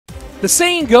The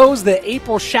saying goes that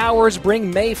April showers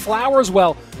bring May flowers.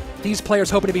 Well, these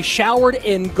players hoping to be showered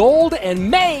in gold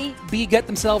and maybe get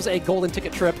themselves a golden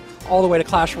ticket trip all the way to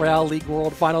Clash Royale League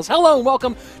World Finals. Hello and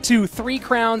welcome to Three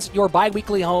Crowns, your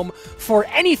bi-weekly home for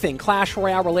anything Clash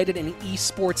Royale related in the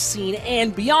esports scene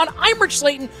and beyond. I'm Rich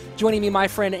Slayton, joining me my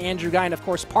friend Andrew Guy, and of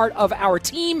course part of our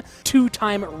team,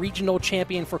 two-time regional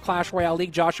champion for Clash Royale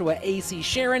League, Joshua AC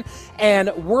Sharon, and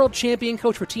world champion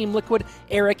coach for Team Liquid,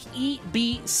 Erick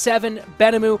Ep.2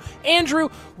 Benamu. Andrew,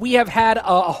 we have had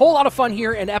a whole lot of fun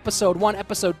here in episode 1,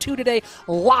 episode 2 today.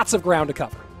 Lots of ground to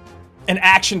cover. An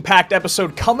action-packed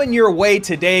episode coming your way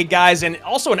today, guys, and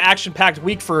also an action-packed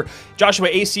week for Joshua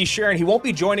AC Sharon. He won't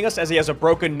be joining us as he has a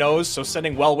broken nose, so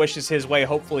sending well wishes his way.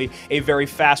 Hopefully a very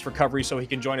fast recovery so he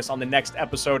can join us on the next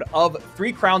episode of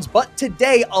Three Crowns. But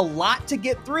today, a lot to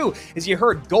get through. As you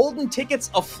heard, golden tickets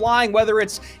a-flying, whether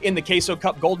it's in the Queso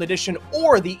Cup Golden Edition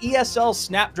or the ESL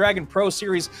Snapdragon Pro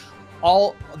Series.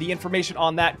 All the information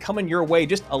on that coming your way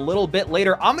just a little bit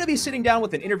later. I'm going to be sitting down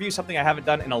with an interview, something I haven't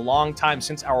done in a long time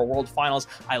since our World Finals.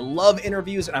 I love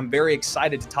interviews, and I'm very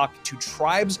excited to talk to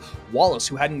Tribe's Wallace,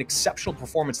 who had an exceptional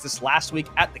performance this last week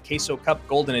at the Queso Cup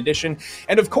Golden Edition.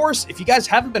 And of course, if you guys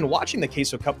haven't been watching the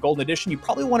Queso Cup Golden Edition, you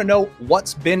probably want to know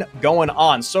what's been going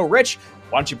on. So, Rich,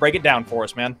 why don't you break it down for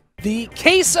us, man? The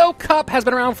Queso Cup has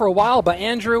been around for a while, but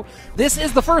Andrew, this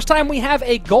is the first time we have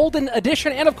a Golden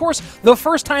Edition, and of course, the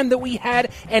first time that we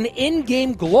had an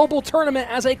in-game global tournament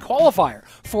as a qualifier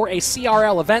for a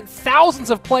CRL event. Thousands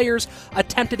of players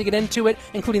attempted to get into it,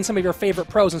 including some of your favorite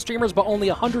pros and streamers, but only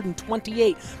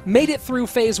 128 made it through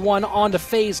Phase 1 on to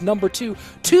Phase number 2.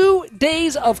 2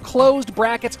 days of closed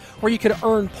brackets where you could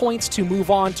earn points to move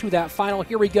on to that final.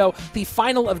 Here we go, the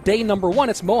final of day number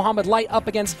 1. It's Mohamed Light up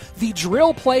against the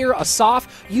drill player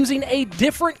Asaf, using a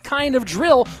different kind of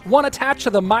drill, one attached to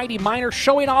the Mighty Miner,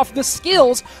 showing off the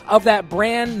skills of that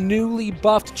brand newly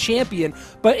buffed champion.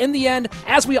 But in the end,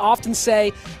 as we often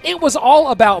say, it was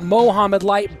all about Mohamed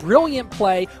Light. Brilliant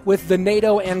play with the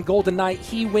NATO and Golden Knight.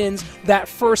 He wins that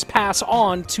first pass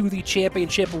on to the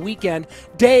championship weekend.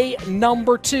 Day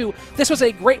number 2. This was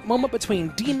a great moment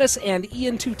between Demas and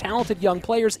Ian, two talented young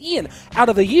players. Ian, out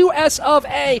of the US of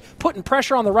A, putting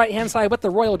pressure on the right-hand side with the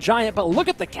Royal Giant, but look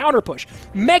at the counter push.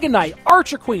 Mega Knight,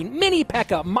 Archer Queen, Mini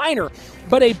P.E.K.K.A, Miner,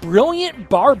 but a brilliant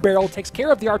bar barrel takes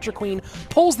care of the Archer Queen,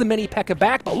 pulls the Mini P.E.K.K.A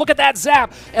back, but look at that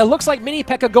zap. It looks like Mini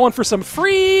P.E.K.K.A going for some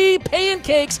free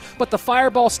pancakes, but the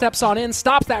Fireball steps on in,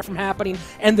 stops that from happening,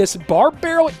 and this bar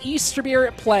barrel Easter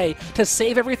Spirit play to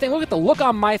save everything. Look at the look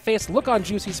on my face, look on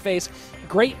Juicy's face.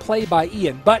 Great play by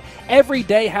Ian, but every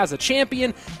day has a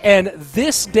champion, and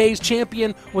this day's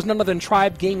champion was none other than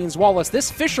Tribe Gaming's Wallace. This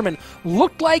fisherman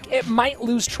looked like it might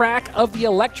lose track of the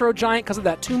Electro Giant because of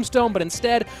that tombstone, but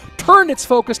instead turned its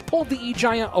focus, pulled the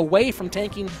E-Giant away from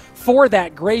tanking for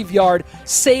that graveyard,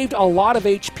 saved a lot of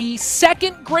HP.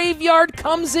 Second graveyard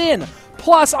comes in.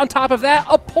 Plus, on top of that,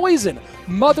 a poison.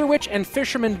 Mother Witch and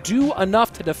Fisherman do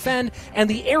enough to defend, and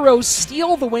the arrows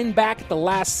steal the win back at the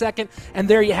last second, and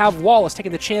there you have Wallace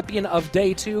taking the champion of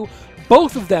Day 2.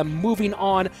 Both of them moving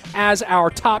on as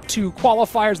our top 2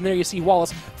 qualifiers, and there you see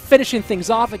Wallace finishing things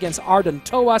off against Arden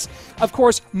Toas. Of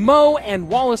course, Mo and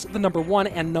Wallace, the number 1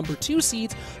 and number 2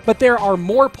 seeds, but there are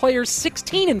more players,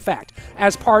 16 in fact,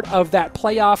 as part of that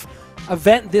playoff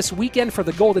event this weekend for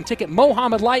the golden ticket.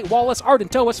 Mohamed Light, Wallace, Arden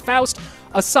Toas, Faust,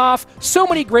 Asaf, so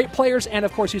many great players, and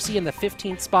of course you see in the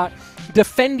 15th spot,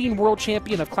 defending world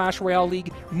champion of Clash Royale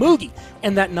League, Mugi,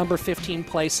 in that number 15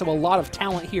 place. So a lot of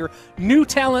talent here, new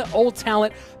talent, old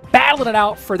talent, battling it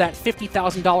out for that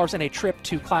 $50,000 and a trip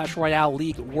to Clash Royale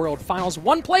League World Finals.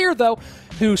 One player, though,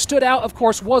 who stood out, of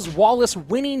course, was Wallace,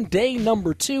 winning day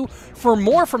number 2. For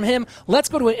more from him, let's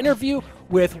go to an interview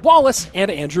with Wallace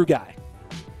and Andrew Guy.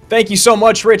 Thank you so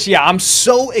much, Rich. Yeah, I'm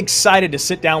so excited to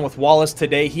sit down with Wallace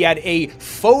today. He had a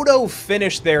photo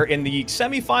finish there in the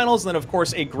semifinals, and then, of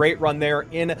course, a great run there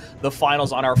in the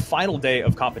finals on our final day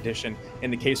of competition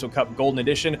in the Queso Cup Golden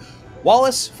Edition.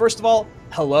 Wallace, first of all,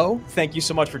 hello. Thank you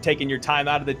so much for taking your time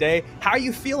out of the day. How are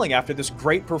you feeling after this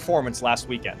great performance last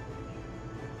weekend?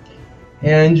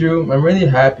 Hey, Andrew. I'm really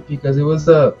happy because it was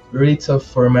a really tough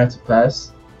format to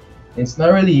pass. It's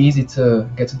not really easy to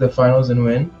get to the finals and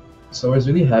win. So I was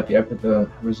really happy after the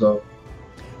result.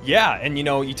 Yeah, and you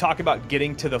know, you talk about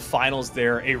getting to the finals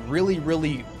there, a really,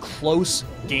 really close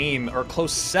game or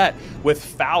close set with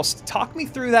Faust. Talk me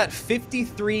through that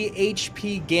 53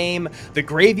 HP game. The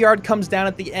graveyard comes down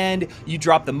at the end. You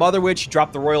drop the Mother Witch, you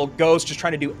drop the Royal Ghost, just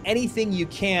trying to do anything you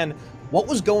can. What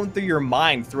was going through your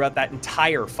mind throughout that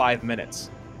entire 5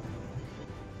 minutes?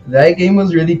 That game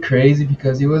was really crazy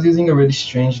because he was using a really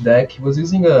strange deck. He was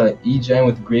using a E-Giant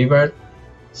with Graveyard.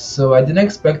 So I didn't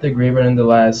expect the graveyard in the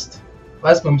last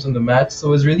moments of the match, so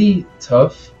it was really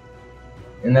tough.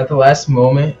 And at the last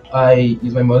moment, I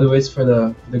used my mother wits for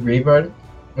the graveyard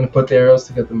and put the arrows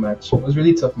to get the match. It was a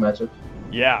really tough matchup.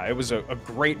 Yeah, it was a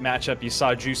great matchup. You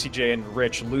saw Juicy J and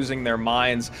Rich losing their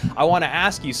minds. I want to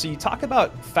ask you, so you talk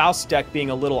about Faust's deck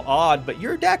being a little odd, but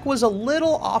your deck was a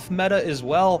little off meta as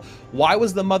well. Why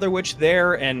was the Mother Witch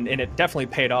there, and it definitely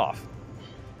paid off?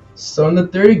 So in the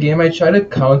third game, I tried to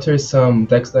counter some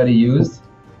decks that he used.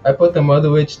 I put the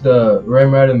Mother Witch, the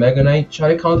Royal Marauder, Mega Knight,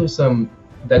 try to counter some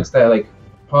decks that like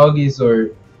Hoggies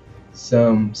or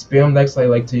some Spam decks I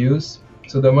like to use.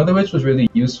 So the Mother Witch was really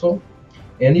useful.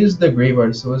 And he used the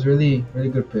graveyard, so it was really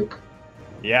good pick.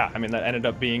 Yeah, I mean, that ended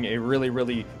up being a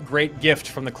really great gift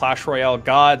from the Clash Royale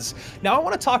gods. Now, I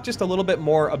want to talk just a little bit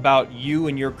more about you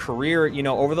and your career. You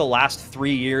know, over the last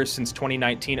 3 years since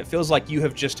 2019, it feels like you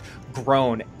have just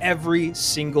grown every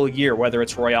single year, whether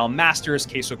it's Royale Masters,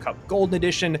 Queso Cup Golden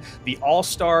Edition, the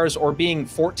All-Stars, or being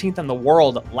 14th in the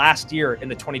world last year in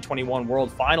the 2021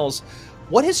 World Finals.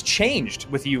 What has changed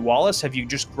with you, Wallace? Have you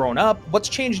just grown up? What's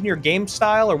changed in your game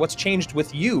style, or what's changed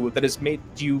with you that has made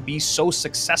you be so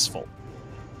successful?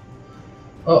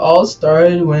 Well, all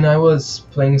started when I was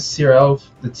playing CRL,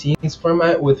 the teams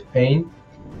format with Pain.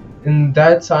 In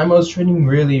that time, I was training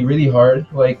really hard,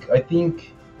 like I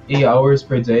think 8 hours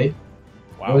per day.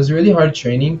 Wow. It was really hard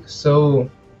training, so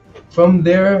from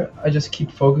there, I just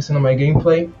keep focusing on my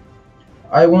gameplay.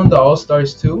 I won the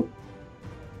All-Stars too,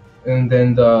 and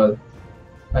then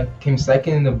I came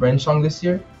second in the Brenchong this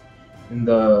year,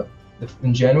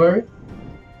 in January.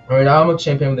 Right now I'm a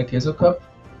champion with the Queso Cup.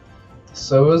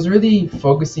 So I was really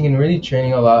focusing and really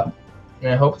training a lot,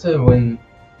 and I hope to win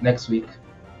next week.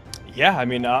 Yeah, I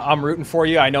mean, I'm rooting for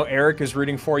you. I know Eric is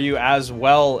rooting for you as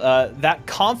well. That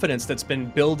confidence that's been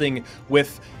building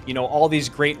with, you know, all these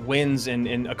great wins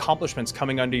and accomplishments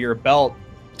coming under your belt.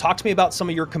 Talk to me about some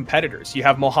of your competitors. You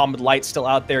have Mohammed Light still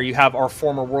out there. You have our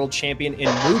former world champion in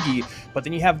Mugi, but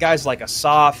then you have guys like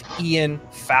Asaf, Ian,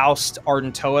 Faust,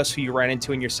 Arden Toas, who you ran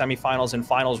into in your semifinals and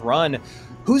finals run.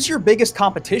 Who's your biggest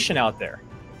competition out there?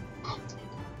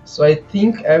 So I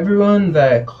think everyone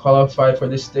that qualified for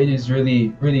this stage is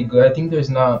really good. I think there's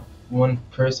not one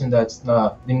person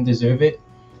didn't deserve it.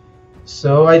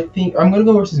 So I think I'm gonna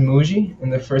go versus Muji in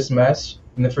the first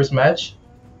match.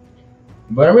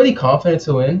 But I'm really confident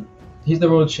to win. He's the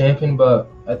world champion, but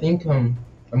I think I'm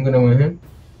gonna win him.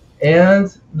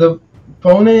 And the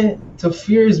opponent to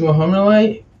fear is Mohammed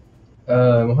Light.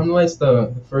 Mohammed Light's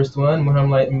the first one.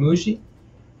 Mohammed Light and Muji.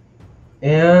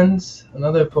 And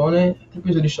another opponent, I think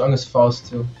he's really strong as Faust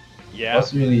too. Yeah.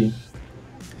 That's really.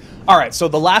 All right, so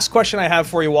the last question I have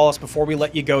for you, Wallace, before we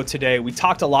let you go today, we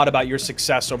talked a lot about your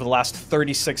success over the last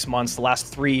 36 months, the last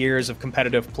 3 years of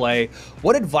competitive play.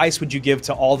 What advice would you give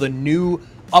to all the new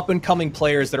up-and-coming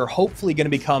players that are hopefully going to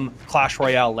become Clash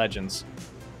Royale legends?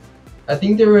 I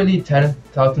think they're really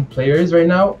talented players right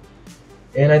now,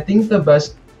 and I think the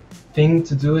best thing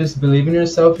to do is believe in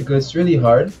yourself, because it's really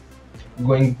hard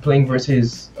playing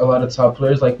versus a lot of top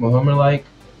players like Mohammed Light,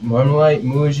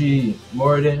 Muji,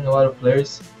 Morden, a lot of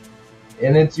players.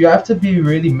 And you have to be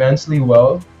really mentally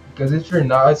well, because if you're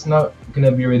not, it's not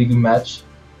gonna be a really good match.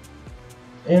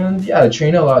 And yeah,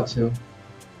 train a lot too.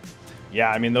 Yeah,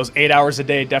 I mean, those 8 hours a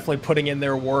day, definitely putting in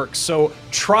their work. So,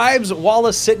 Tribes,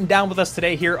 Wallace sitting down with us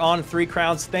today here on 3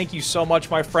 Crowns. Thank you so much,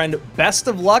 my friend. Best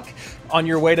of luck on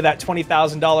your way to that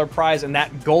 $20,000 prize and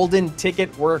that golden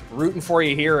ticket. We're rooting for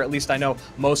you here, or at least I know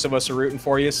most of us are rooting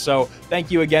for you. So, thank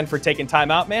you again for taking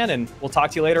time out, man, and we'll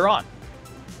talk to you later on.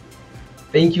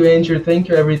 Thank you, Andrew. Thank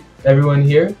you, everyone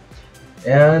here.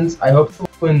 And I hope to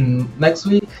win next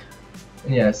week.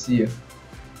 And yeah, see you.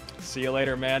 See you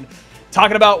later, man.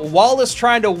 Talking about Wallace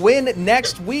trying to win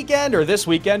next weekend, or this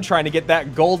weekend, trying to get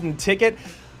that golden ticket.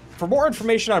 For more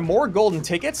information on more golden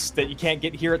tickets that you can't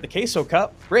get here at the Queso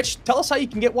Cup, Rich, tell us how you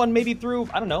can get one maybe through,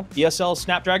 I don't know, ESL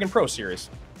Snapdragon Pro Series.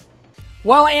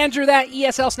 Well, Andrew, that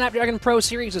ESL Snapdragon Pro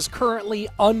Series is currently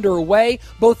underway.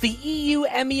 Both the EU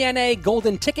MENA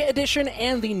Golden Ticket Edition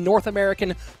and the North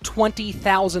American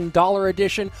 $20,000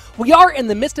 edition. We are in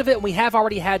the midst of it, and we have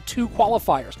already had 2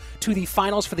 qualifiers to the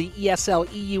finals for the ESL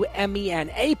EU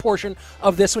MENA portion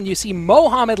of this one. You see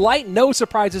Mohammed Light, no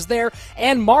surprises there,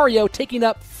 and Mario taking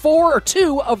up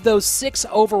 2 of those 6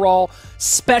 overall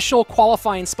special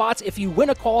qualifying spots. If you win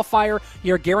a qualifier,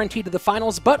 you're guaranteed to the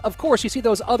finals, but of course you see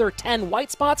those other 10 white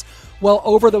spots. Well,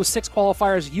 over those 6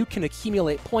 qualifiers, you can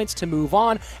accumulate points to move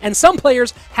on, and some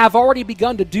players have already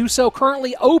begun to do so.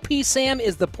 Currently, OP Sam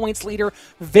is the points leader.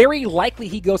 Very likely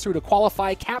he goes through to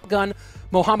qualify. Capgun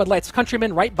Mohamed Light's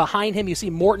countryman. Right behind him, you see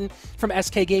Morton from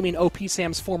SK Gaming, OP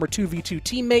Sam's former 2v2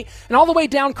 teammate. And all the way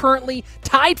down currently,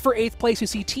 tied for 8th place, you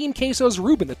see Team Queso's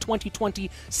Ruben, the 2020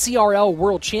 CRL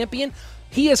World Champion.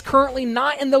 He is currently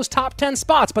not in those top 10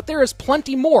 spots, but there is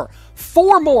plenty more.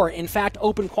 4 more, in fact,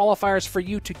 open qualifiers for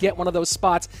you to get one of those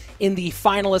spots in the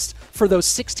finalists for those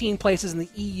 16 places in the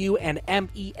EU and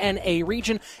MENA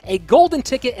region. A golden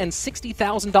ticket and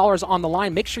 $60,000 on the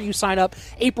line. Make sure you sign up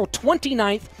April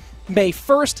 29th, May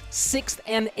 1st, 6th,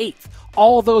 and 8th.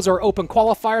 All of those are open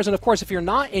qualifiers, and of course, if you're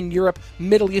not in Europe,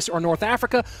 Middle East, or North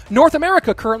Africa, North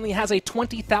America currently has a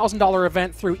 $20,000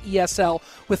 event through ESL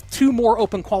with 2 more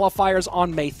open qualifiers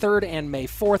on May 3rd and May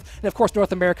 4th. And of course,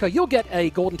 North America, you'll get a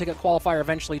golden ticket qualifier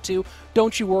eventually too.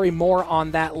 Don't you worry, more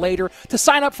on that later. To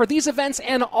sign up for these events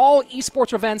and all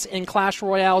esports events in Clash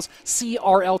Royale's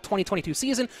CRL 2022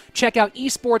 season, check out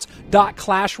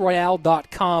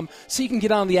esports.clashroyale.com so you can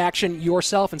get on the action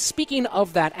yourself. And speaking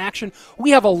of that action, we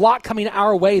have a lot coming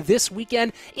our way this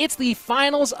weekend. It's the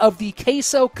finals of the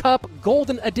Queso Cup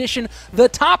Golden Edition, the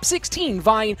top 16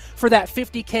 vying for that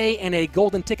 $50K and a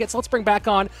golden ticket. So let's bring back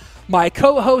on my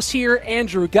co-host here,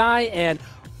 Andrew Guy, and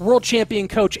world champion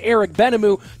coach Erick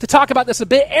Benamu to talk about this a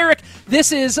bit. Erick,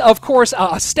 this is, of course,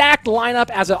 a stacked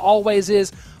lineup, as it always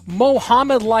is.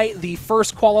 Mohamed Light, the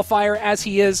first qualifier, as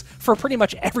he is for pretty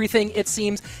much everything, it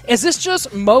seems. Is this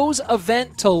just Mo's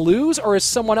event to lose, or is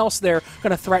someone else there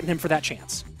going to threaten him for that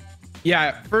chance?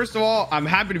 Yeah, first of all, I'm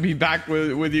happy to be back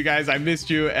with you guys. I missed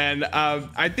you. And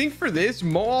I think for this,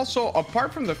 Mo also,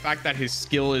 apart from the fact that his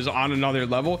skill is on another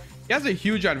level, he has a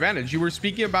huge advantage. You were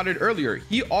speaking about it earlier.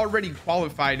 He already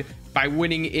qualified by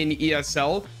winning in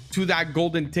ESL to that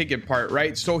golden ticket part,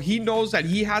 right? So he knows that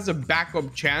he has a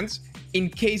backup chance in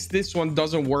case this one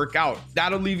doesn't work out.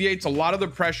 That alleviates a lot of the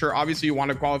pressure. Obviously, you want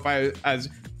to qualify as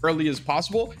early as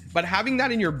possible, but having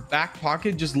that in your back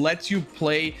pocket just lets you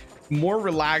play more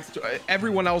relaxed.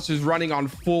 Everyone else is running on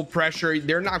full pressure.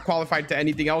 They're not qualified to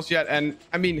anything else yet. And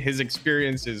I mean, his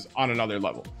experience is on another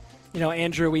level. You know,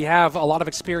 Andrew, we have a lot of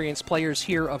experienced players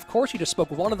here. Of course, you just spoke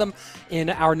with one of them in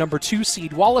our number 2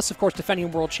 seed, Wallace. Of course,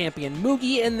 defending world champion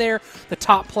Mugi in there, the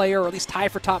top player, or at least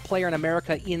tied for top player in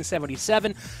America,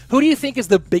 Ian77. Who do you think is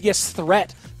the biggest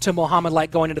threat to Mohamed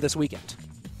Light going into this weekend?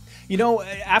 You know,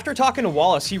 after talking to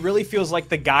Wallace, he really feels like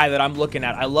the guy that I'm looking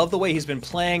at. I love the way he's been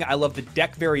playing. I love the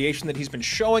deck variation that he's been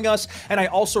showing us. And I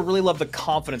also really love the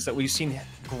confidence that we've seen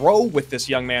grow with this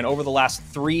young man over the last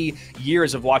 3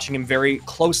 years of watching him very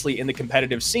closely in the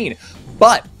competitive scene.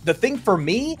 But the thing for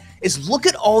me is look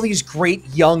at all these great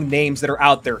young names that are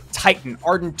out there. Titan,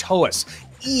 Arden Toas,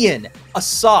 Ian,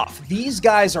 Asaf. These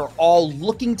guys are all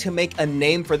looking to make a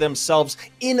name for themselves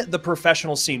in the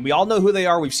professional scene. We all know who they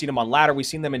are. We've seen them on ladder. We've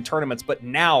seen them in tournaments. But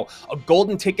now, a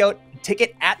golden ticket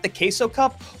at the Queso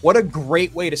Cup, what a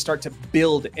great way to start to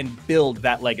build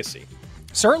that legacy.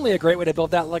 Certainly a great way to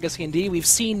build that legacy indeed. We've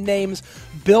seen names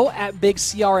built at big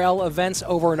CRL events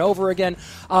over and over again.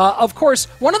 Of course,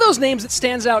 one of those names that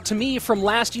stands out to me from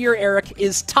last year, Erick,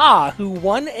 is Ta, who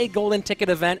won a golden ticket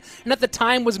event, and at the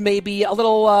time was maybe a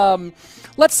little,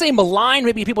 let's say, maligned.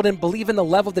 Maybe people didn't believe in the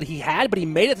level that he had, but he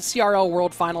made it to CRL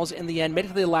World Finals in the end, made it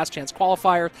to the last chance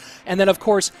qualifier, and then, of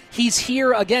course, he's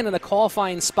here again in the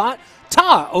qualifying spot.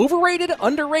 Ta, overrated,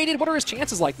 underrated? What are his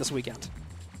chances like this weekend?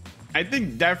 I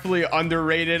think definitely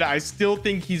underrated. I still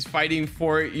think he's fighting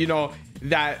for, you know,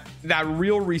 that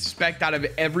real respect out of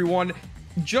everyone,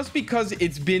 just because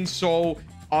it's been so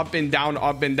up and down.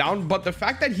 But the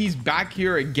fact that he's back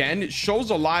here again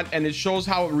shows a lot, and it shows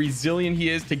how resilient he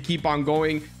is to keep on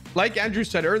going. Like Andrew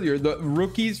said earlier, the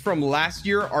rookies from last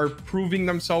year are proving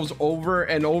themselves over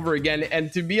and over again.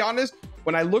 And to be honest,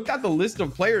 when I looked at the list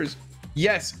of players,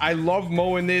 yes, I love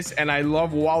Mo in this, and I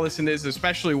love Wallace in this,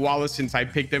 especially Wallace, since I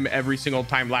picked him every single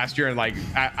time last year. And like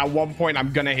at one point,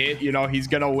 I'm gonna hit, you know, he's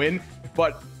gonna win.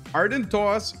 But Arden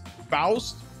Toas,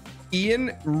 Faust,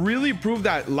 Ian really proved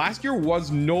that last year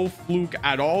was no fluke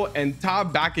at all. And Ta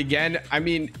back again. I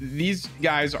mean, these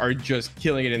guys are just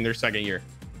killing it in their second year.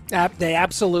 They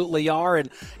absolutely are, and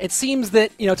it seems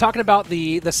that, you know, talking about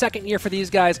the second year for these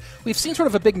guys, we've seen sort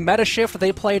of a big meta shift.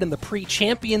 They played in the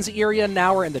pre-champions era,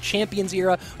 now we're in the champions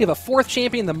era. We have a 4th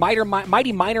champion. The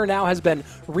Mighty Miner now has been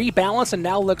rebalanced and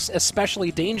now looks especially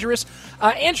dangerous.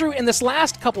 Andrew, in this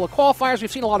last couple of qualifiers,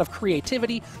 we've seen a lot of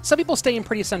creativity. Some people stay in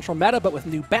pretty central meta, but with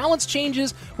new balance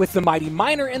changes, with the Mighty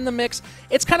Miner in the mix,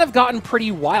 it's kind of gotten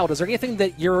pretty wild. Is there anything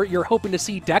that you're hoping to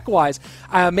see deck-wise?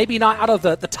 Maybe not out of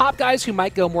the top guys who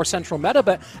might go more central meta,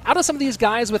 but out of some of these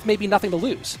guys with maybe nothing to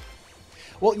lose?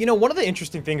 Well, you know, one of the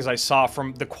interesting things I saw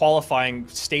from the qualifying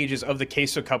stages of the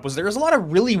Queso Cup was there was a lot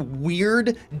of really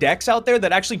weird decks out there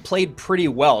that actually played pretty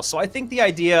well. So I think the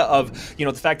idea of, you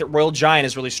know, the fact that Royal Giant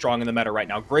is really strong in the meta right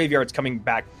now, Graveyard's coming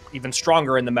back even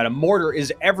stronger in the meta, Mortar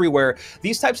is everywhere.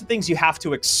 These types of things you have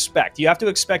to expect. You have to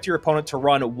expect your opponent to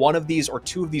run one of these or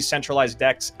two of these centralized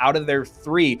decks out of their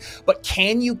three, but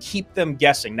can you keep them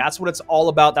guessing? That's what it's all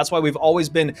about. That's why we've always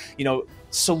been, you know,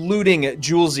 saluting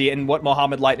Julesy and what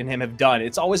Mohamed Light and him have done.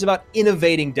 It's always about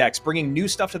innovating decks, bringing new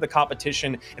stuff to the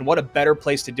competition, and what a better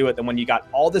place to do it than when you got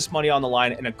all this money on the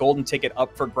line and a golden ticket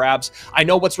up for grabs. I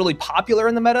know what's really popular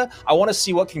in the meta. I want to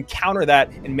see what can counter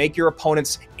that and make your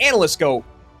opponent's analysts go,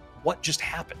 what just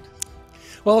happened?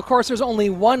 Well, of course, there's only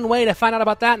one way to find out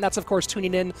about that, and that's, of course,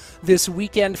 tuning in this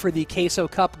weekend for the Queso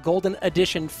Cup Golden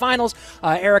Edition Finals.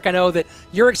 Eric, I know that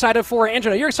you're excited for it.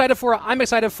 Andrew, you're excited for it. I'm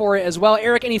excited for it as well.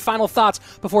 Eric, any final thoughts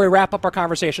before we wrap up our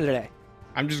conversation today?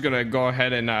 I'm just going to go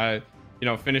ahead and,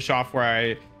 finish off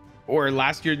where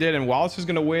last year did, and Wallace is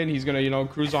going to win. He's going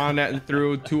to, cruise on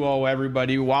through 2-0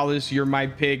 everybody. Wallace, you're my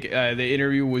pick. The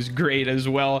interview was great as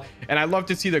well, and I love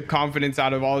to see the confidence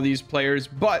out of all of these players,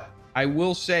 but I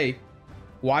will say,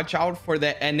 watch out for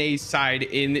the NA side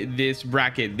in this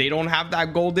bracket. They don't have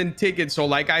that golden ticket. So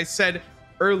like I said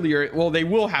earlier, well, they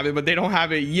will have it, but they don't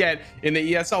have it yet in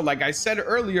the ESL. Like I said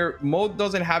earlier, Mode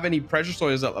doesn't have any pressure, so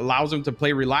it allows them to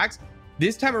play relaxed.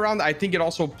 This time around, I think it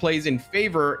also plays in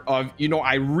favor of,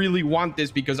 I really want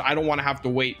this because I don't want to have to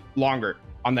wait longer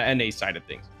on the NA side of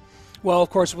things. Well,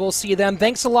 of course, we'll see them.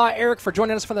 Thanks a lot, Eric, for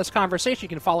joining us for this conversation. You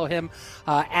can follow him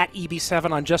at EB7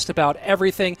 on just about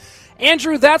everything.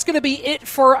 Andrew, that's going to be it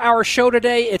for our show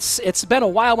today. It's been a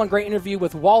wild one, great interview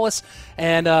with Wallace,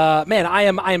 and man, I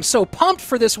am so pumped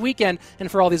for this weekend and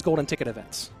for all these golden ticket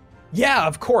events. Yeah,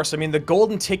 of course. I mean, the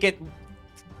golden ticket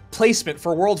placement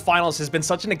for World Finals has been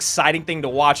such an exciting thing to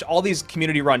watch. All these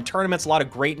community-run tournaments, a lot of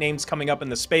great names coming up in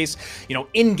the space,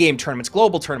 in-game tournaments,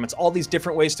 global tournaments, all these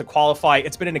different ways to qualify.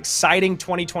 It's been an exciting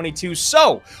 2022.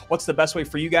 So what's the best way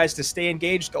for you guys to stay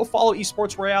engaged? Go follow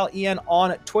Esports Royale EN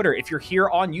on Twitter. If you're here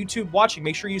on YouTube watching,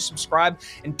 make sure you subscribe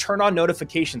and turn on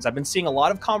notifications. I've been seeing a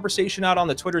lot of conversation out on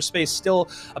the Twitter space still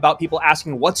about people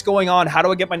asking what's going on, how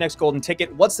do I get my next golden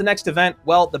ticket, what's the next event?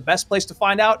 Well, the best place to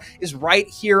find out is right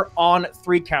here on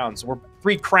 3 Crowns. We're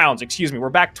 3 Crowns, excuse me. We're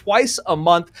back twice a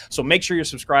month, so make sure you're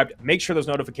subscribed. Make sure those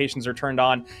notifications are turned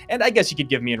on, and I guess you could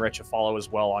give me and Rich a follow as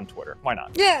well on Twitter. Why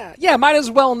not? Yeah, might as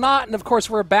well not. And of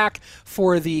course, we're back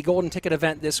for the Golden Ticket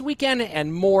event this weekend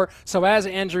and more. So as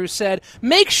Andrew said,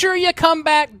 make sure you come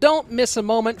back. Don't miss a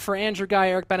moment. For Andrew, Guy,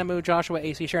 Eric, Benamu, Joshua,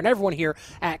 AC, Sharon, everyone here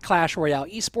at Clash Royale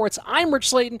Esports, I'm Rich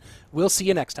Slayton. We'll see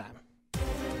you next time.